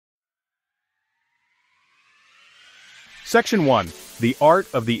Section 1. The art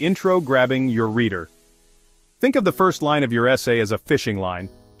of the intro grabbing your reader. Think of the first line of your essay as a fishing line.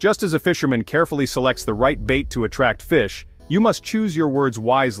 Just as a fisherman carefully selects the right bait to attract fish, you must choose your words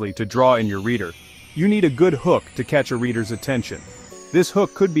wisely to draw in your reader. You need a good hook to catch a reader's attention. This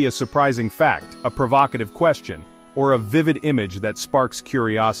hook could be a surprising fact, a provocative question, or a vivid image that sparks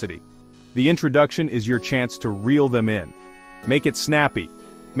curiosity. The introduction is your chance to reel them in. Make it snappy.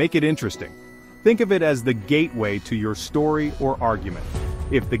 Make it interesting. Think of it as the gateway to your story or argument.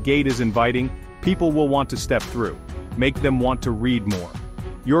 If the gate is inviting, people will want to step through. Make them want to read more.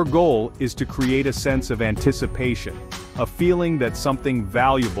 Your goal is to create a sense of anticipation, a feeling that something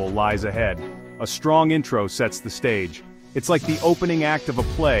valuable lies ahead. A strong intro sets the stage. It's like the opening act of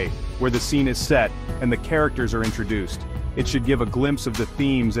a play, where the scene is set and the characters are introduced. It should give a glimpse of the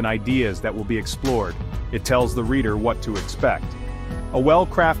themes and ideas that will be explored. It tells the reader what to expect. A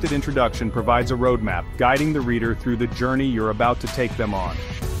well-crafted introduction provides a roadmap, guiding the reader through the journey you're about to take them on.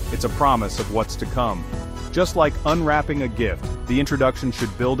 It's a promise of what's to come. Just like unwrapping a gift, the introduction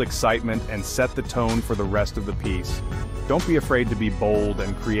should build excitement and set the tone for the rest of the piece. Don't be afraid to be bold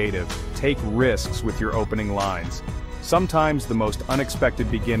and creative. Take risks with your opening lines. Sometimes the most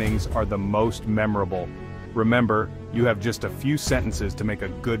unexpected beginnings are the most memorable. Remember, you have just a few sentences to make a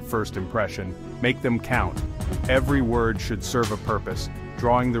good first impression. Make them count. Every word should serve a purpose,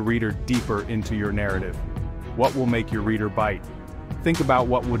 drawing the reader deeper into your narrative. What will make your reader bite? Think about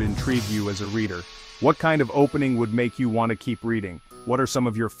what would intrigue you as a reader. What kind of opening would make you want to keep reading? What are some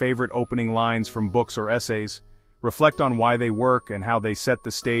of your favorite opening lines from books or essays? Reflect on why they work and how they set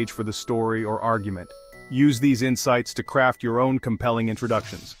the stage for the story or argument. Use these insights to craft your own compelling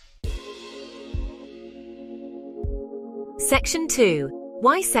introductions. Section 2.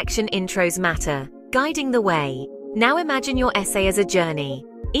 Why section intros matter. Guiding the way. Now imagine your essay as a journey.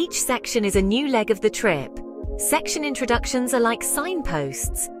 Each section is a new leg of the trip. Section introductions are like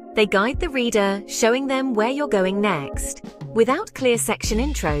signposts. They guide the reader, showing them where you're going next. Without clear section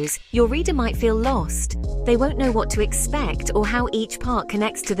intros, your reader might feel lost. They won't know what to expect or how each part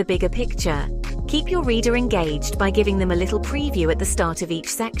connects to the bigger picture. Keep your reader engaged by giving them a little preview at the start of each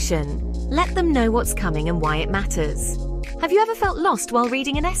section. Let them know what's coming and why it matters. Have you ever felt lost while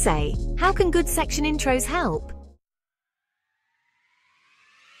reading an essay? How can good section intros help?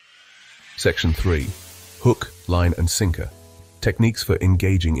 Section 3. Hook, line and sinker. Techniques for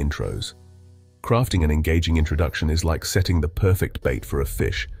engaging intros. Crafting an engaging introduction is like setting the perfect bait for a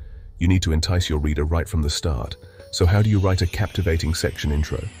fish. You need to entice your reader right from the start. So how do you write a captivating section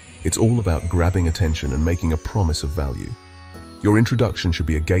intro? It's all about grabbing attention and making a promise of value. Your introduction should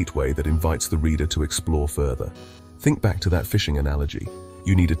be a gateway that invites the reader to explore further. Think back to that fishing analogy.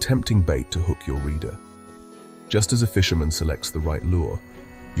 You need a tempting bait to hook your reader. Just as a fisherman selects the right lure,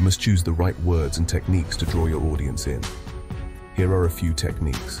 you must choose the right words and techniques to draw your audience in. Here are a few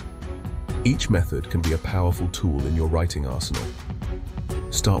techniques. Each method can be a powerful tool in your writing arsenal.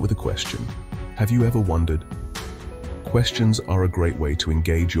 Start with a question. Have you ever wondered? Questions are a great way to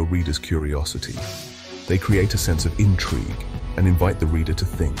engage your reader's curiosity. They create a sense of intrigue and invite the reader to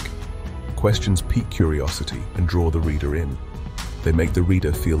think. Questions pique curiosity and draw the reader in. They make the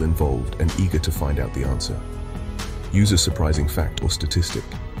reader feel involved and eager to find out the answer. Use a surprising fact or statistic.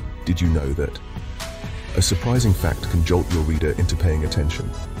 Did you know that? A surprising fact can jolt your reader into paying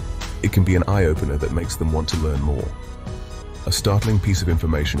attention. It can be an eye-opener that makes them want to learn more. A startling piece of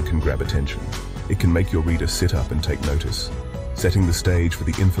information can grab attention. It can make your reader sit up and take notice, setting the stage for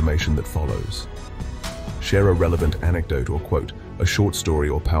the information that follows. Share a relevant anecdote or quote. A short story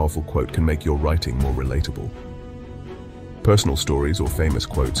or powerful quote can make your writing more relatable. Personal stories or famous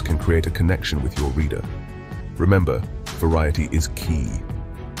quotes can create a connection with your reader. Remember, variety is key.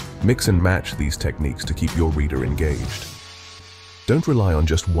 Mix and match these techniques to keep your reader engaged. Don't rely on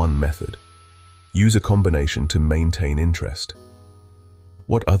just one method. Use a combination to maintain interest.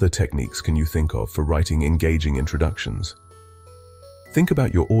 What other techniques can you think of for writing engaging introductions? Think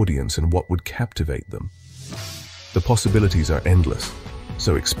about your audience and what would captivate them. The possibilities are endless,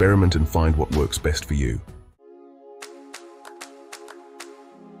 so experiment and find what works best for you.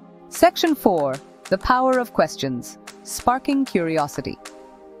 Section 4. The power of questions. Sparking curiosity.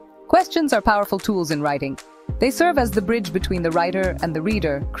 Questions are powerful tools in writing. They serve as the bridge between the writer and the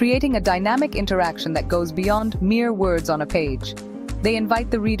reader, creating a dynamic interaction that goes beyond mere words on a page. They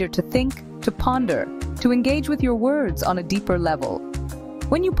invite the reader to think, to ponder, to engage with your words on a deeper level.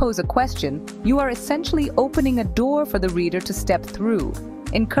 When you pose a question, you are essentially opening a door for the reader to step through,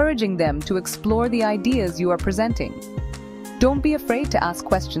 encouraging them to explore the ideas you are presenting. Don't be afraid to ask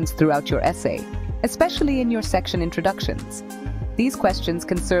questions throughout your essay, especially in your section introductions. These questions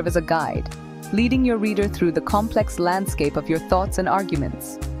can serve as a guide. leading your reader through the complex landscape of your thoughts and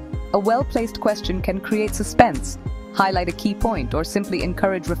arguments. A well-placed question can create suspense, highlight a key point, or simply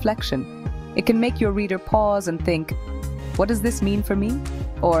encourage reflection. It can make your reader pause and think, "What does this mean for me?"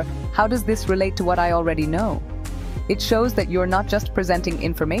 Or, "How does this relate to what I already know?" It shows that you're not just presenting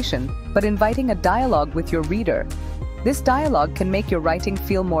information, but inviting a dialogue with your reader. This dialogue can make your writing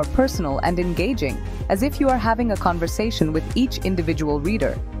feel more personal and engaging, as if you are having a conversation with each individual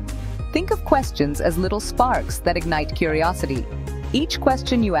reader. Think of questions as little sparks that ignite curiosity. Each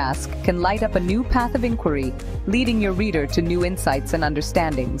question you ask can light up a new path of inquiry, leading your reader to new insights and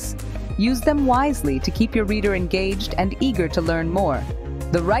understandings. Use them wisely to keep your reader engaged and eager to learn more.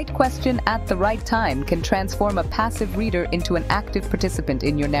 The right question at the right time can transform a passive reader into an active participant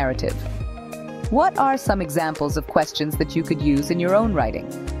in your narrative. What are some examples of questions that you could use in your own writing?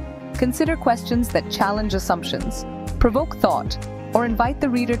 Consider questions that challenge assumptions, provoke thought, or invite the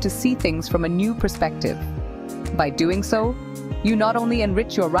reader to see things from a new perspective. By doing so, you not only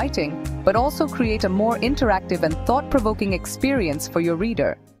enrich your writing, but also create a more interactive and thought-provoking experience for your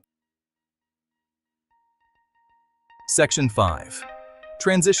reader. Section 5.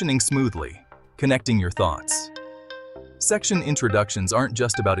 Transitioning smoothly, connecting your thoughts. Section introductions aren't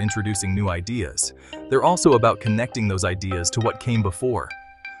just about introducing new ideas, they're also about connecting those ideas to what came before.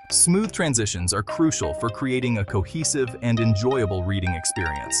 Smooth transitions are crucial for creating a cohesive and enjoyable reading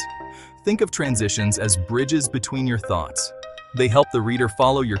experience. Think of transitions as bridges between your thoughts. They help the reader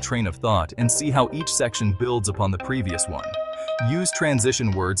follow your train of thought and see how each section builds upon the previous one. Use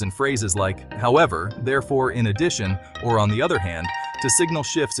transition words and phrases like "however," "therefore," "in addition," or "on the other hand" to signal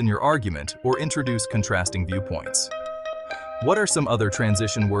shifts in your argument or introduce contrasting viewpoints. What are some other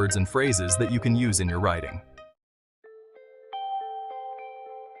transition words and phrases that you can use in your writing?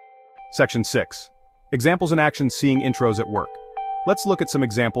 Section 6. Examples and actions seeing intros at work. Let's look at some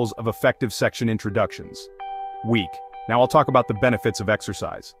examples of effective section introductions. Weak. Now I'll talk about the benefits of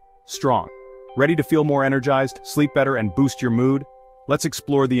exercise. Strong. Ready to feel more energized, sleep better, and boost your mood? Let's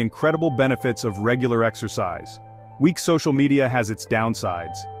explore the incredible benefits of regular exercise. Weak social media has its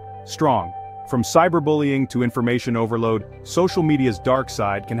downsides. Strong. From cyberbullying to information overload, social media's dark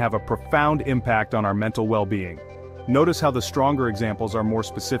side can have a profound impact on our mental well-being. Notice how the stronger examples are more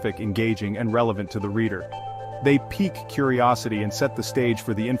specific, engaging, and relevant to the reader. They pique curiosity and set the stage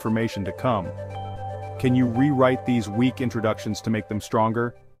for the information to come. Can you rewrite these weak introductions to make them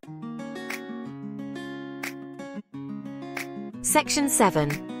stronger? Section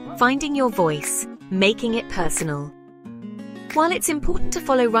 7. Finding your voice, making it personal. While it's important to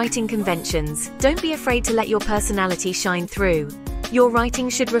follow writing conventions, don't be afraid to let your personality shine through. Your writing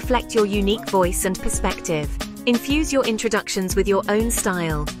should reflect your unique voice and perspective. Infuse your introductions with your own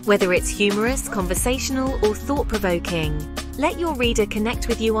style, whether it's humorous, conversational, or thought-provoking. Let your reader connect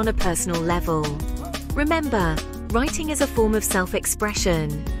with you on a personal level. Remember, writing is a form of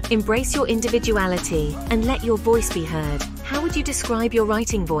self-expression. Embrace your individuality and let your voice be heard. How would you describe your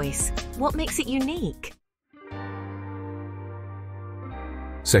writing voice? What makes it unique?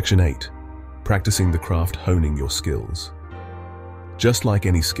 Section 8. Practicing the craft, honing your skills. Just like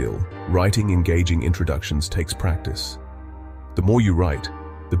any skill, writing engaging introductions takes practice. The more you write,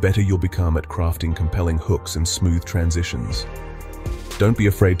 the better you'll become at crafting compelling hooks and smooth transitions. Don't be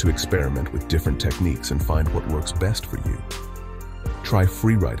afraid to experiment with different techniques and find what works best for you. Try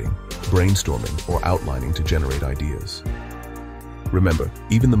free writing, brainstorming, or outlining to generate ideas. Remember,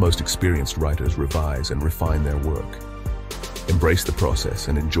 even the most experienced writers revise and refine their work. Embrace the process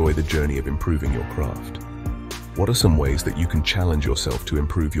and enjoy the journey of improving your craft. What are some ways that you can challenge yourself to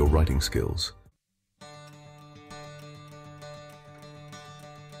improve your writing skills?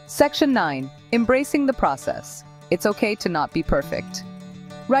 Section 9. Embracing the process. It's okay to not be perfect.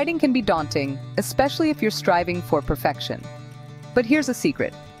 Writing can be daunting, especially if you're striving for perfection. But here's a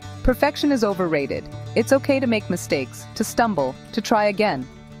secret. Perfection is overrated. It's okay to make mistakes, to stumble, to try again.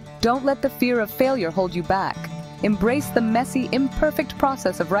 Don't let the fear of failure hold you back. Embrace the messy, imperfect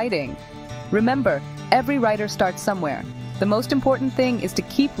process of writing. Remember, every writer starts somewhere. The most important thing is to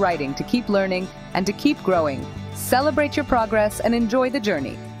keep writing, to keep learning, and to keep growing. Celebrate your progress and enjoy the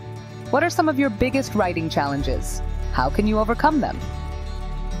journey. What are some of your biggest writing challenges? How can you overcome them?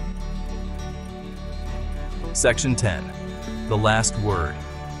 Section 10. The last word.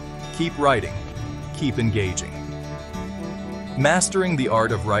 Keep writing. Keep engaging. Mastering the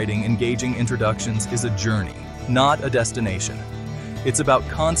art of writing engaging introductions is a journey, not a destination. It's about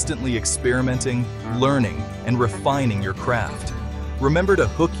constantly experimenting, learning, and refining your craft. Remember to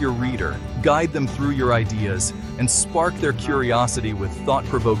hook your reader, guide them through your ideas, and spark their curiosity with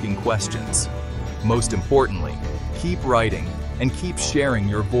thought-provoking questions. Most importantly, keep writing and keep sharing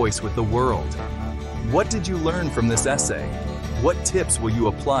your voice with the world. What did you learn from this essay? What tips will you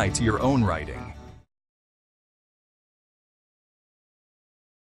apply to your own writing?